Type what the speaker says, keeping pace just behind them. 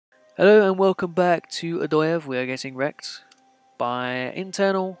Hello and welcome back to Odoyev. We are getting wrecked by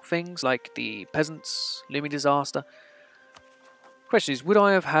internal things like the peasants, looming disaster. Question is, would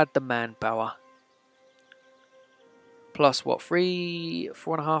I have had the manpower? Plus what, 3,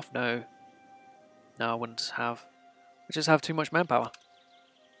 4.5? No. No, I wouldn't have. I just have too much manpower.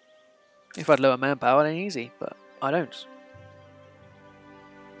 If I had lower manpower, then easy, but I don't.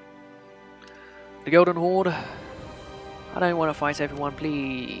 The Golden Horde. I don't want to fight everyone,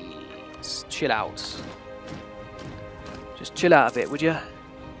 please. Chill out. Just chill out a bit, would you?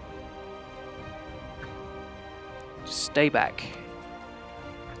 Just stay back.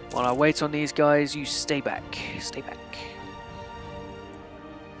 While I wait on these guys, you stay back. Stay back.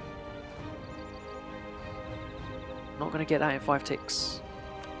 Not going to get that in 5 ticks.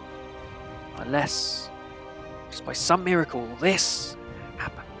 Unless, just by some miracle, this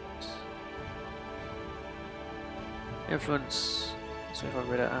happens. Influence. So if I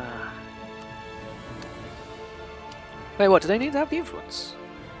read it, wait, what? Do they need to have the influence?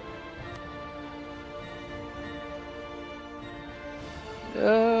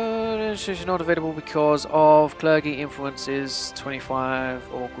 This is not available because of clergy influences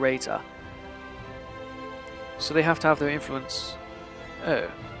 25 or greater. So they have to have their influence. Oh.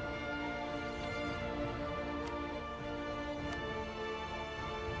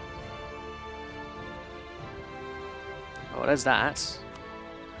 Oh, there's that.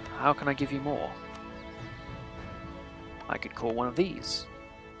 How can I give you more? I could call one of these.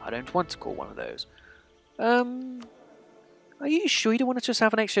 I don't want to call one of those. Are you sure you don't want to just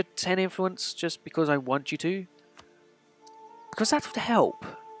have an extra 10 influence just because I want you to? Because that would help.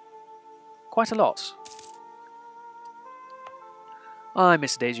 Quite a lot. I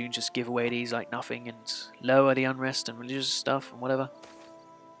miss the days you can just give away these like nothing and lower the unrest and religious stuff and whatever.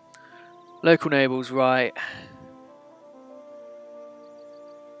 Local nobles, right.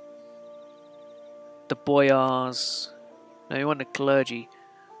 The boyars. No, you want the clergy.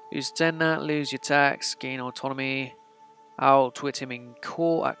 Lose 10 that, lose your tax, gain autonomy. I'll twit him in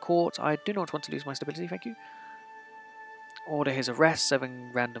at court. I do not want to lose my stability, thank you. Order his arrest.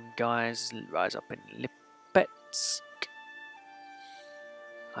 7 random guys rise up in Lipetsk.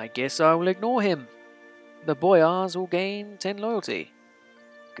 I guess I will ignore him. The boyars will gain 10 loyalty.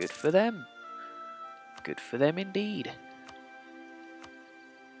 Good for them. Good for them indeed.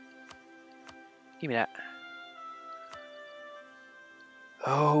 Give me that.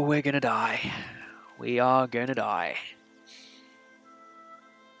 Oh, we're gonna die. We are gonna die.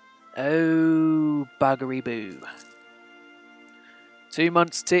 Oh, buggery boo. 2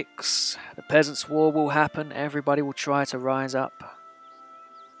 months ticks. The Peasants' War will happen. Everybody will try to rise up.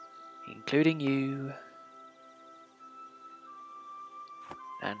 Including you.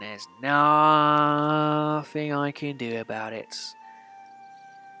 And there's nothing I can do about it.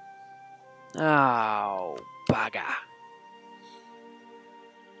 Oh, bugger.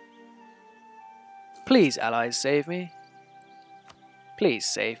 Please, allies, save me. Please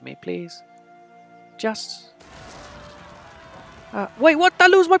save me, please. Just... wait, what? That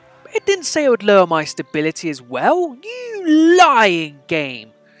lose my... It didn't say it would lower my stability as well. You lying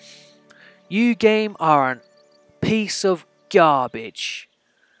game. You game are a piece of garbage.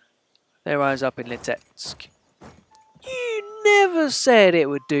 They rise up in Lipetsk. You never said it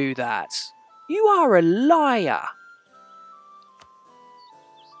would do that. You are a liar.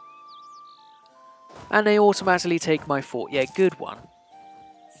 And they automatically take my fort. Yeah, good one.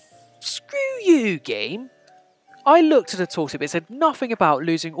 Screw you, game. I looked at the tooltip. It said nothing about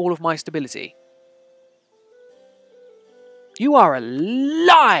losing all of my stability. You are a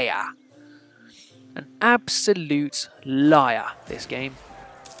liar. An absolute liar, this game.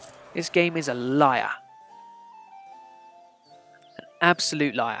 This game is a liar. An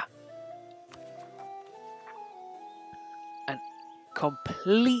absolute liar. An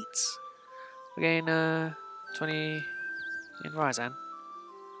complete... Again, 20 in Ryazan.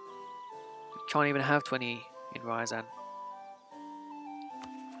 You can't even have 20 in Ryazan.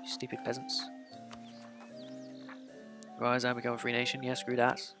 You stupid peasants. Ryazan become a free nation. Yeah, screw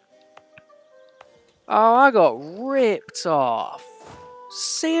that. Oh, I got ripped off.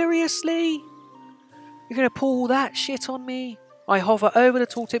 Seriously? You're going to pull that shit on me? I hover over the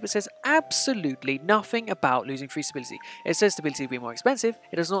tooltip. It says absolutely nothing about losing free stability. It says stability will be more expensive.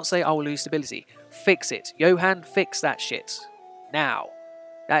 It does not say I will lose stability. Fix it. Johan, fix that shit. Now.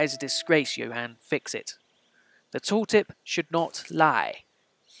 That is a disgrace, Johan. Fix it. The tooltip should not lie.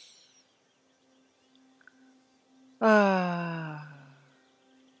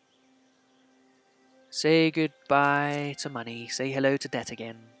 Say goodbye to money. Say hello to debt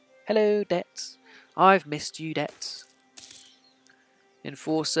again. Hello, debt. I've missed you, debt.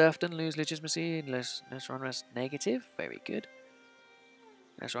 Enforce serfdom, lose legitimacy, less unrest negative. Very good.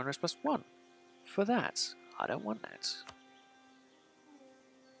 Less unrest +1. For that. I don't want that.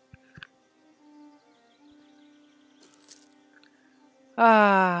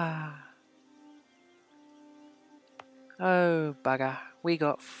 Ah. Oh, bugger. We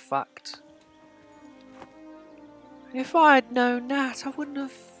got fucked. If I had known that, I wouldn't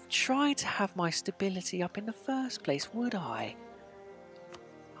have tried to have my stability up in the first place, would I?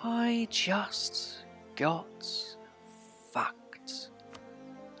 I just got fucked.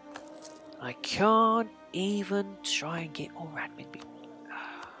 I can't even try and get more admin people.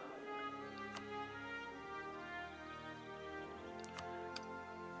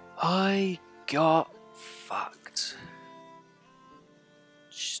 I got fucked.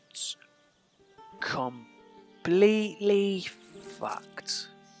 Just completely fucked.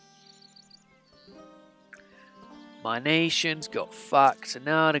 My nation's got fucked, and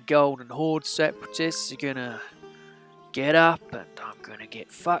now the Golden Horde separatists are gonna get up, and I'm gonna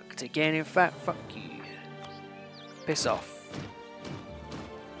get fucked again. In fact, fuck you. Piss off.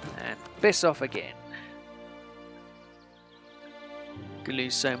 And piss off again. Gonna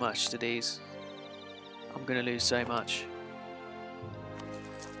lose so much to these. I'm gonna lose so much.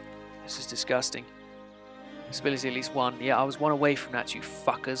 This is disgusting. Stability at least 1. Yeah, I was 1 away from that, you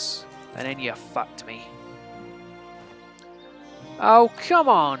fuckers. And then you fucked me. Oh, come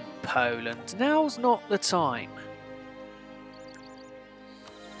on, Poland. Now's not the time.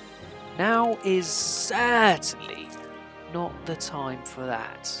 Now is certainly not the time for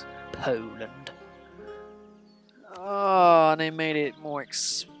that, Poland. Oh, and they made it more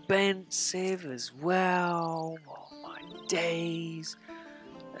expensive as well. Oh, my days.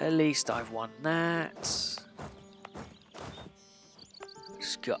 At least I've won that.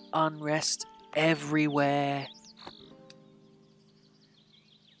 Just got unrest everywhere.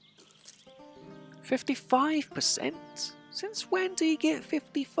 55%? Since when do you get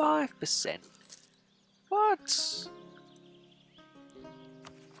 55%? What?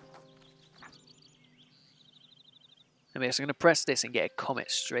 I mean, so I'm going to press this and get a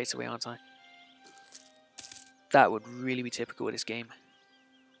comet straight away, aren't I? That would really be typical of this game.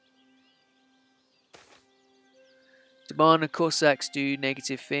 Demand the Cossacks do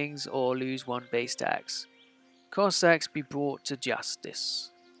negative things or lose 1 base tax. Cossacks be brought to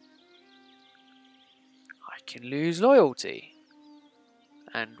justice. I can lose loyalty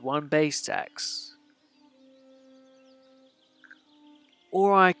and 1 base tax.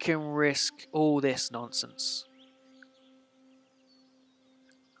 Or I can risk all this nonsense.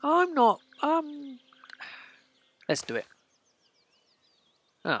 I'm not... Let's do it.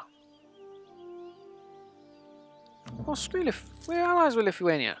 Oh. Oh, screw we're allies with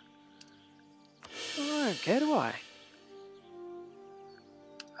Lithuania. I don't care, do I?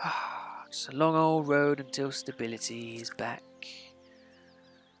 It's a long old road until stability is back.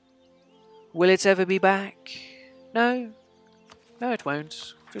 Will it ever be back? No. No, it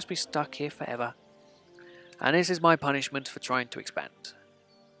won't. Just be stuck here forever. And this is my punishment for trying to expand.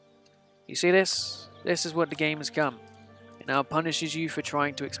 You see this? This is what the game has come. It now punishes you for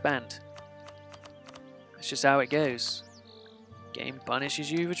trying to expand. That's just how it goes. Game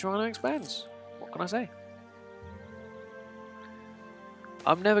punishes you for trying to expand. What can I say?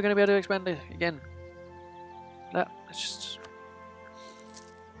 I'm never going to be able to expand it again. No, it's just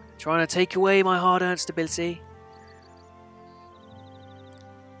trying to take away my hard-earned stability.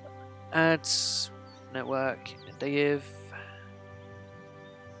 Ads, network, Odoyev.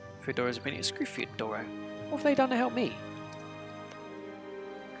 Feodoro's opinion. Screw Feodoro. What have they done to help me?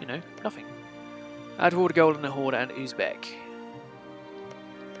 You know, nothing. Add war to Golden Horde and Uzbek.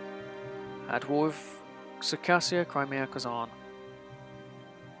 Add war with Circassia, Crimea, Kazan.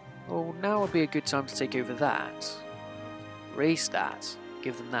 Well, now would be a good time to take over that. Race that.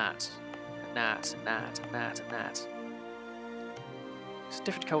 Give them that. And that, and that, and that, and that. It's a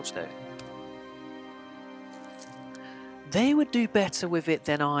different culture though. They would do better with it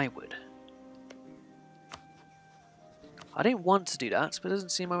than I would. I didn't want to do that, but it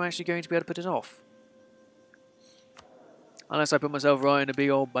doesn't seem I'm actually going to be able to put it off. Unless I put myself right in a big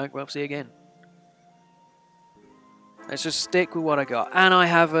old bankruptcy again. Let's just stick with what I got. And I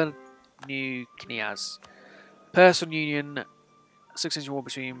have a new kniaz. Personal union, 6-inch war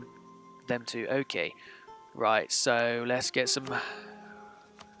between them two. Okay. Right, so let's get some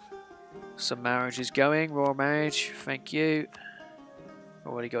marriages going. Royal marriage, thank you.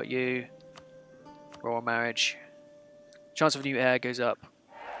 Already got you. Royal marriage. Chance of a new heir goes up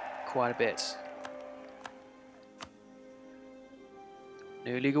quite a bit.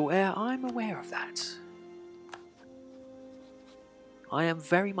 New legal heir, I'm aware of that. I am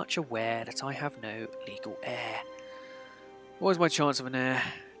very much aware that I have no legal heir. What is my chance of an heir?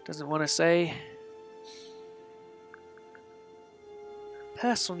 Doesn't want to say.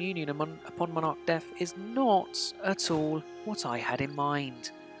 Personal union upon monarch death is not at all what I had in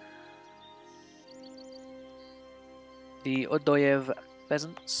mind. The Odoyev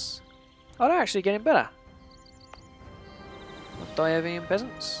peasants. Oh, they're actually getting better. Odoyevian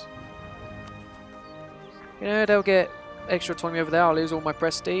peasants. You know, they'll get extra autonomy over there. I'll lose all my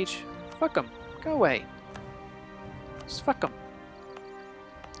prestige. Fuck them. Go away. Just fuck them.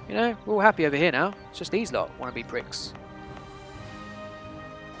 You know, we're all happy over here now. It's just these lot want to be pricks.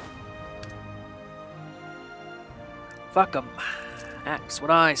 Fuck them. That's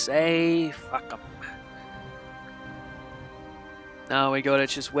what I say. Fuck them. Now we gotta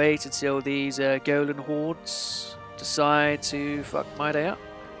just wait until these golden hordes decide to fuck my day up.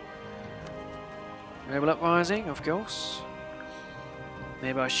 Rebel Uprising, of course.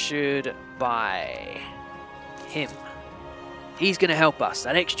 Maybe I should buy him. He's gonna help us.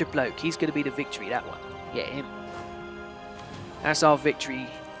 That extra bloke. He's gonna be the victory, that one. Yeah, him. That's our victory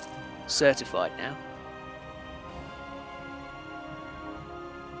certified now.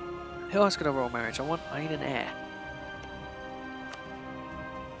 Who else got a royal marriage? I need an heir.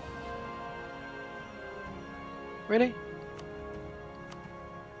 Really?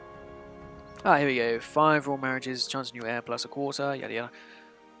 Ah, here we go. 5 royal marriages, chance of new heir plus a quarter, yada yada.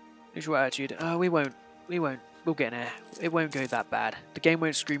 Usual attitude. Oh, we won't. We'll get an heir. It won't go that bad. The game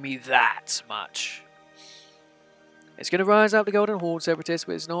won't screw me that much. It's going to rise up the Golden Horde Separatists,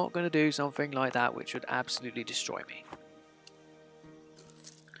 but it's not going to do something like that, which would absolutely destroy me.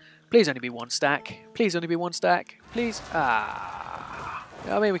 Please only be 1 stack. Please only be 1 stack. Please. Ah.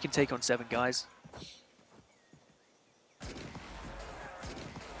 I mean, we can take on 7 guys.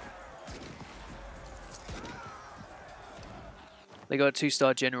 They got a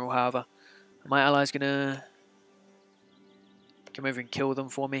 2-star general, however. My ally's gonna come over and kill them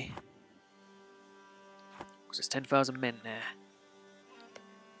for me. Because there's 10,000 men there.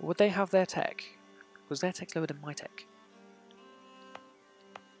 Would they have their tech? Was their tech lower than my tech?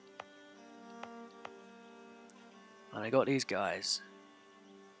 And I got these guys.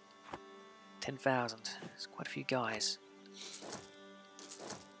 10,000. It's quite a few guys.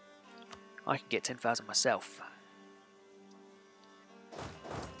 I can get 10,000 myself.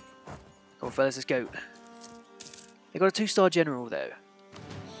 Come on, fellas, let's go. They got a 2-star general, though.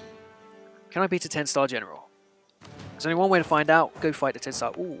 Can I beat a 10-star general? There's only one way to find out. Go fight the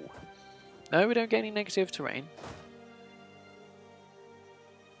 10-star. Ooh. No, we don't get any negative terrain.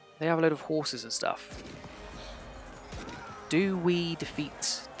 They have a load of horses and stuff. Do we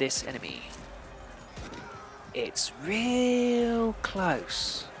defeat this enemy? It's real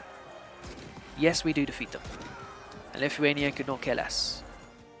close. Yes, we do defeat them. And Lithuania could not kill us.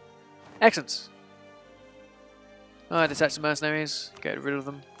 Excellent. Alright, detach the mercenaries. Get rid of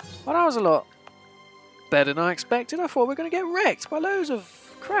them. Well, that was a lot better than I expected. I thought we were going to get wrecked by loads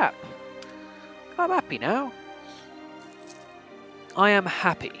of crap. I'm happy now. I am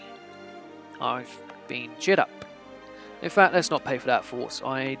happy. I've been cheered up. In fact, let's not pay for that force.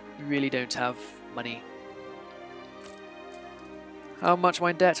 I really don't have money. How much am I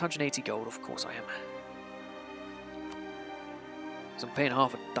in debt? 180 gold. Of course I am. I'm paying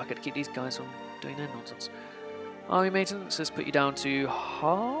half a ducat to keep these guys from doing their nonsense. Army maintenance, let's put you down to half.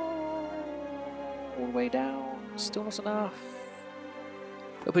 All the way down. Still not enough.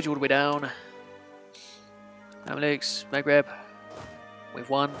 I'll put you all the way down. Hamlegs, Maghreb. We've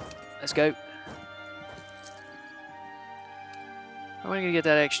won. Let's go. Where am I going to get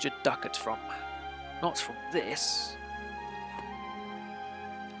that extra ducat from? Not from this.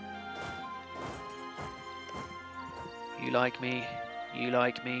 You like me. You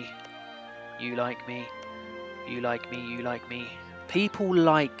like me. You like me. You like me. You like me. People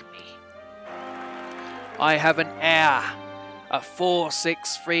like me. I have an heir. A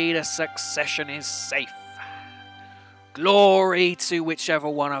 4-6-3. The succession is safe. Glory to whichever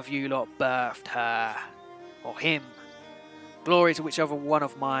one of you lot birthed her. Or him. Glory to whichever one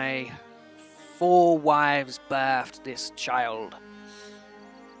of my 4 wives birthed this child.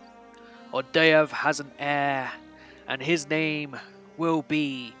 Odoyev has an heir. And his name will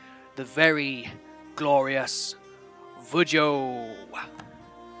be the very glorious Vujo.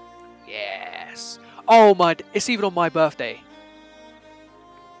 Yes. Oh my, it's even on my birthday.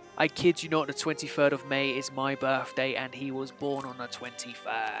 I kid you not, the 23rd of May is my birthday and he was born on the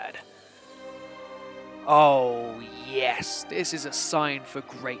 23rd. Oh yes, this is a sign for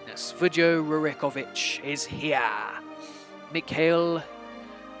greatness. Vujo Rurikovich is here. Mikhail,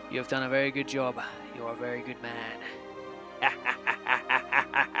 you have done a very good job. You're a very good man.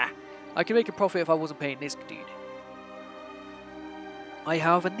 I can make a profit if I wasn't paying this dude. I,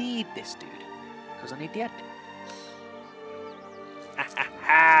 however, need this dude. Because I need the admin. Ha ha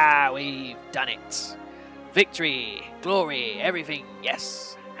ha! We've done it! Victory! Glory! Everything!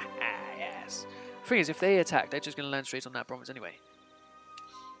 Yes! Ha ha! Yes! The thing is, if they attack, they're just going to land straight on that province anyway.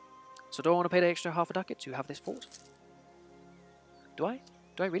 So do I want to pay the extra half a ducat to have this fort? Do I?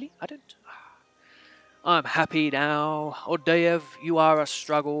 Do I really? I don't. I'm happy now. Odoyev, you are a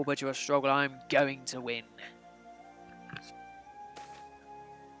struggle, but you're a struggle I'm going to win.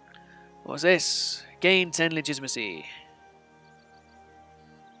 What's this? Gain 10 legitimacy.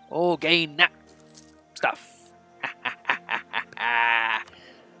 Or gain that stuff.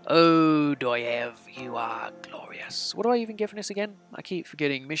 Odoyev, you are glorious. What do I even get from this again? I keep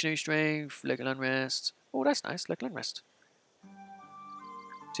forgetting. Missionary strength, local unrest. Oh, that's nice. Local unrest.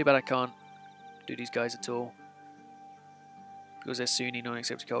 Too bad I can't do these guys at all. Because they're Sunni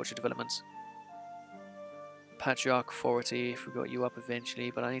non-accepted culture developments. Patriarch authority, if we got you up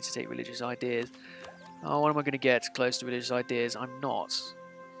eventually, but I need to take religious ideas. Oh, what am I going to get close to religious ideas? I'm not.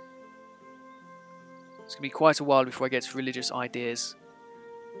 It's going to be quite a while before I get to religious ideas.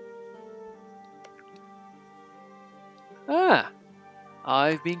 Ah!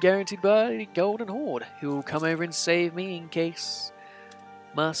 I've been guaranteed by the Golden Horde, who will come over and save me in case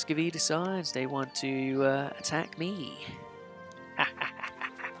Muscovy decides they want to attack me.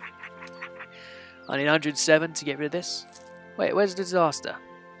 I need 107 to get rid of this. Wait, where's the disaster?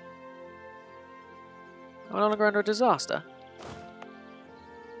 Am I no longer under a disaster?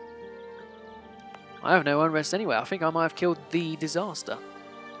 I have no unrest anyway. I think I might have killed the disaster.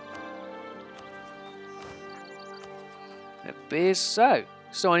 It appears so.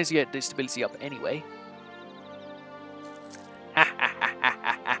 So I need to get the stability up anyway.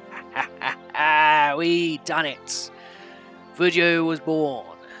 We done it. Virgil was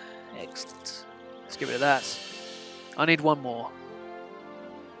born. Excellent. Let's get rid of that. I need one more.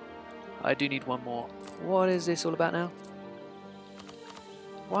 I do need one more. What is this all about now?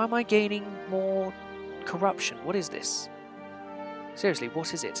 Why am I gaining more corruption? What is this? Seriously,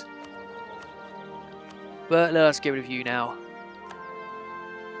 what is it? But let us get rid of you now.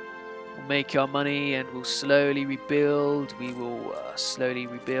 We'll make our money and we'll slowly rebuild. We will slowly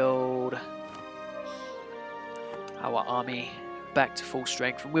rebuild our army back to full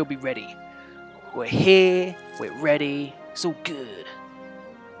strength and we'll be ready. We're here, we're ready, it's all good.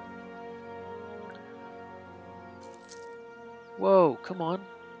 Whoa, come on.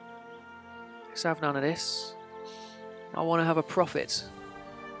 Let's have none of this. I want to have a profit.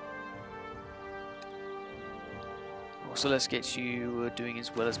 So let's get you doing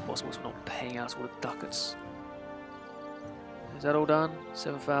as well as possible so we're not paying out all the ducats. Is that all done?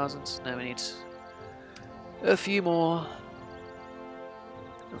 7,000? No, we need a few more.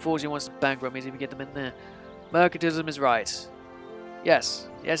 Unfortunately, once the bankrupt means if we get them in there. Mercantilism is right. Yes.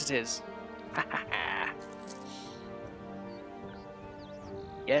 Yes, it is.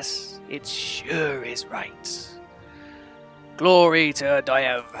 Yes, it sure is right. Glory to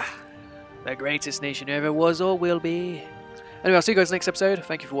Odoyev, the greatest nation ever was or will be. Anyway, I'll see you guys next episode.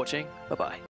 Thank you for watching. Bye-bye.